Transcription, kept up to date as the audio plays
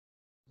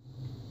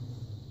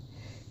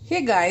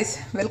Hey guys,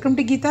 welcome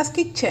to Geeta's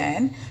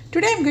Kitchen.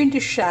 Today I'm going to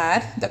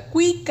share the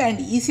quick and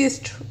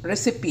easiest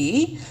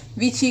recipe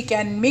which you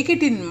can make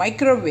it in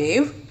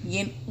microwave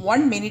in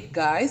 1 minute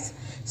guys.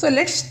 So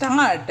let's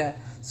start.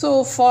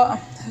 So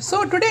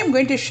today I'm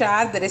going to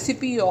share the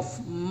recipe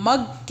of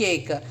mug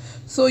cake.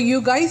 So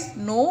you guys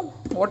know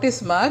what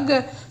is mug.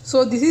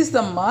 So this is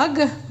the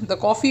mug, the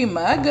coffee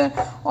mug,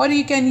 or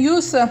you can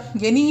use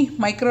any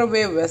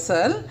microwave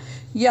vessel.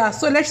 Yeah,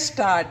 so let's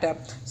start.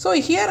 So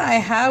here I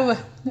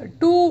have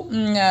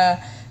 2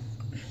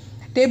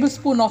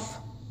 tablespoon of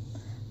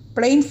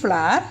plain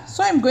flour.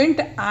 So I'm going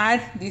to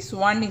add this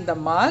one in the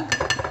mug.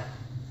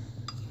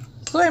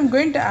 So I'm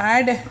going to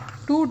add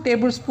 2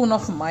 tablespoon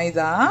of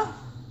maida.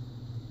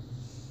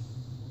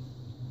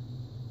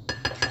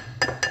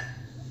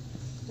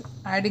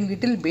 Adding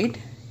little bit,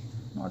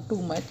 not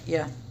too much,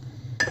 yeah.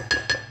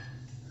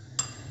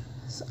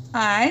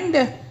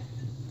 And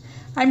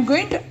I'm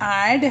going to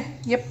add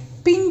a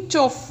pinch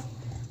of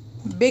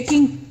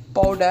baking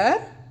powder,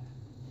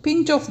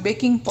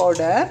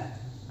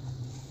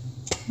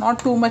 not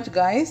too much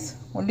guys,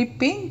 only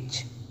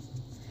pinch,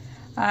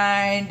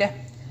 and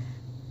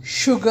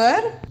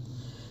sugar.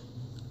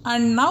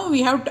 And now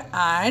we have to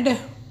add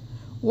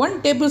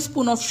 1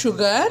 tablespoon of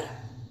sugar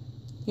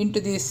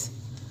into this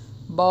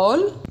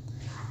bowl.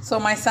 So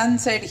my son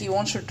said he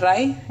wants to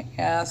try,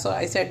 so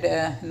I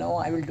said no,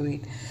 I will do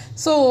it.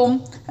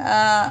 So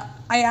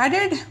I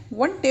added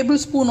 1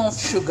 tablespoon of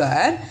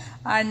sugar,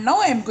 and now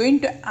I am going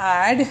to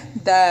add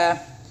the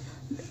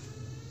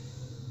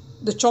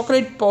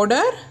chocolate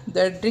powder,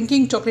 the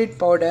drinking chocolate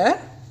powder.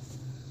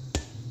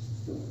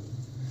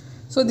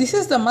 So this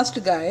is the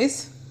must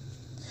guys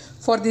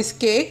for this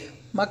cake,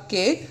 mug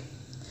cake.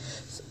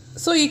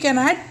 So you can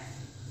add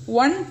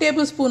 1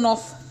 tablespoon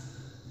of,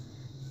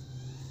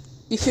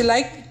 if you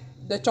like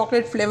the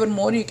chocolate flavor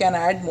more, you can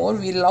add more.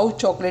 We love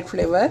chocolate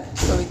flavor,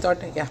 so we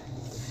thought, yeah.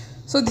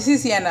 So this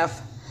is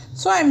enough.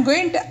 So I am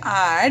going to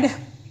add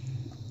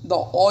the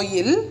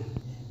oil.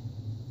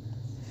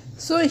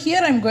 So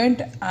here I am going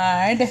to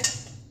add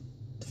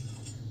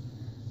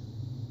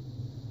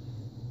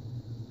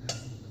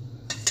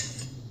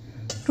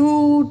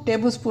two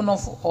tablespoons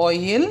of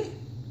oil.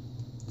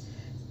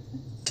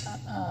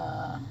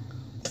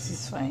 This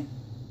is fine.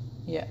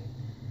 Yeah.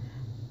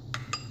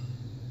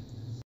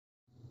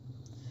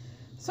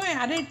 So I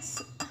added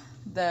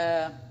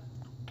the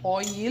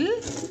oil,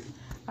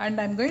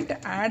 and I'm going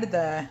to add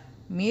the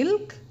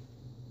milk.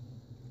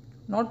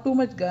 Not too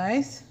much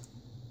guys,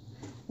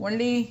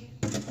 only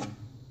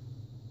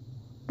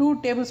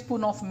 2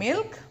 tablespoons of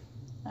milk,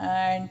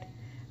 and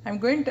I'm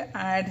going to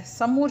add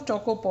some more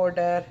choco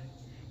powder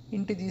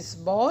into this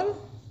bowl,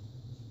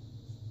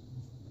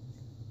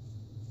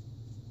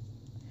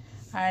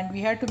 and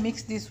we have to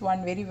mix this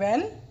one very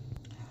well.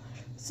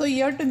 So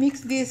you have to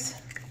mix this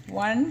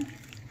one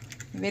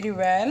very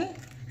well.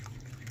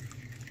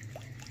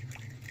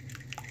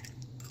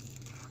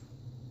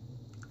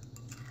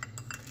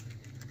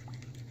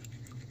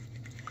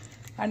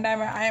 And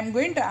I am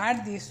going to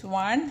add this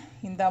one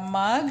in the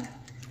mug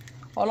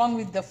along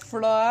with the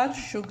flour,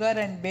 sugar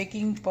and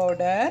baking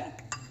powder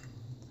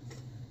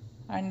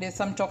and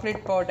some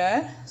chocolate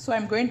powder. So I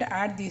am going to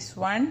add this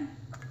one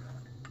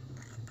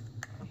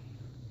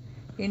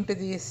into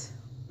this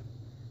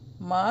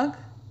mug.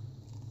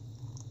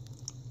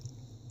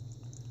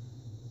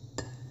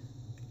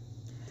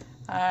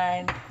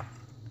 And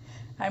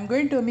I am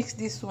going to mix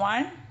this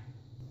one,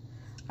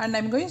 and I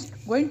am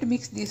going to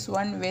mix this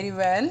one very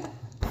well.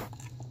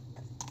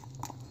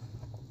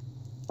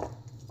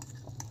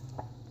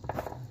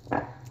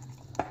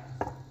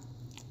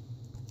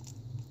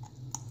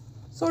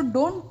 So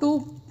don't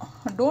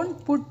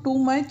put too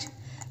much,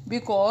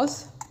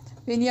 because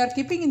when you are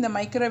keeping in the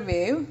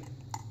microwave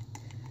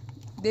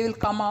they will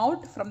come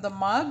out from the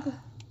mug.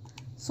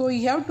 So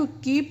you have to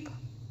keep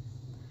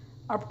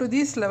up to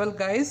this level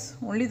guys,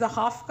 only the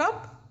half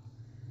cup,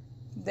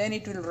 then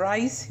it will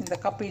rise in the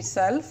cup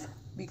itself,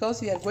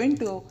 because we are going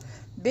to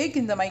bake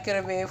in the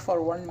microwave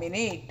for 1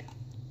 minute.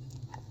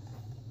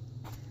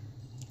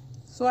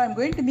 So I am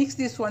going to mix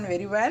this one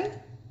very well.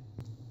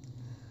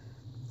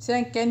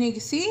 So can you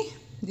see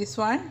this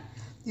one?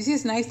 This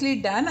is nicely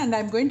done, and I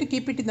am going to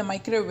keep it in the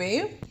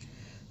microwave.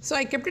 So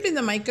I kept it in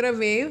the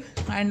microwave,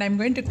 and I am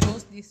going to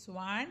close this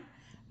one,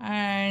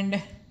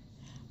 and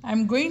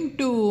I'm going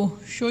to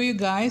show you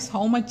guys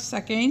how much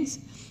seconds.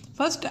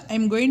 First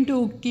I'm going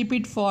to keep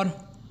it for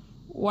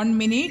 1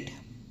 minute.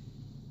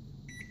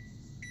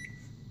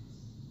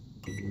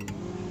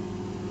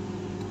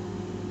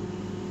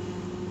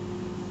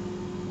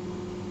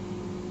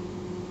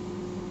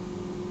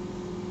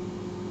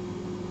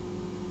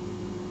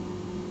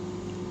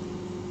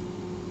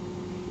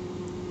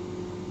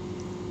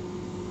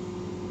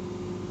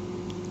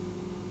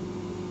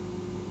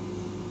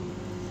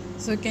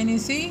 So can you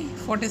see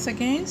 40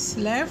 seconds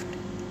left?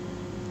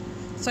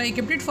 So I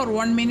kept it for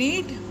 1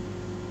 minute.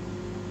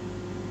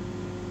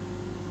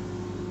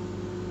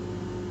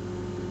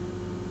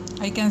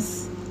 I can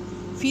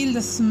feel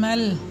the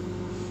smell,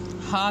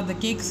 the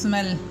cake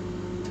smell.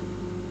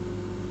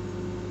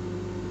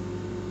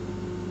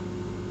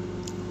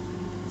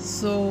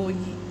 So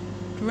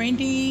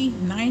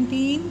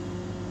 2019.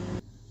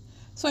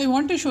 So I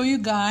want to show you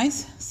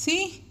guys.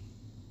 See,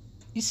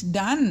 it's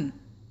done.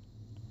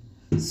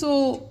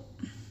 So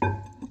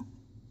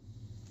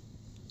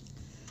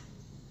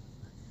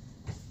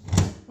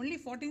only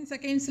 14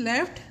 seconds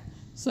left.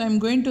 So I'm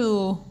going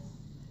to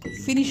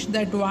finish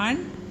that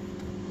one.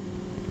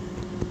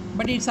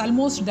 But it's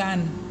almost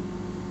done.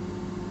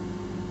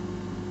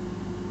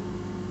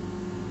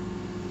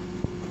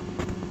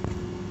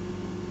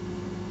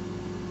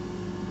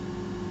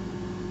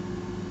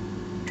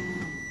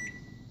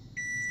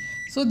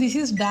 So this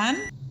is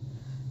done.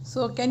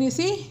 So can you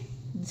see?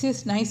 This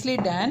is nicely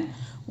done.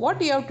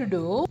 What you have to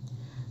do,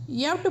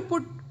 you have to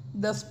put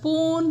the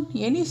spoon,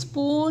 any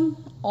spoon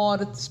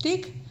or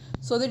stick,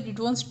 so that it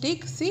won't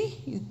stick. See,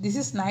 this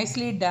is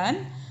nicely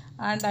done.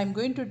 And I'm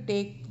going to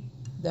take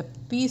the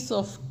piece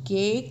of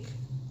cake.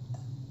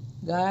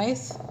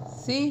 Guys,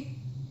 see,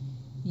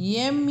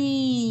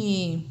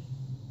 yummy,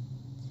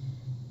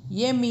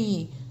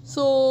 yummy.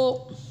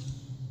 So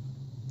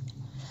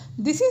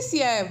this is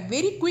a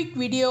very quick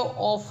video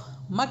of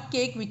mug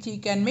cake which you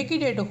can make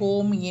it at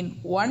home in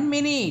 1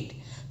 minute.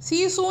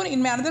 See you soon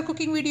in my another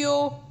cooking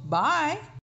video. Bye.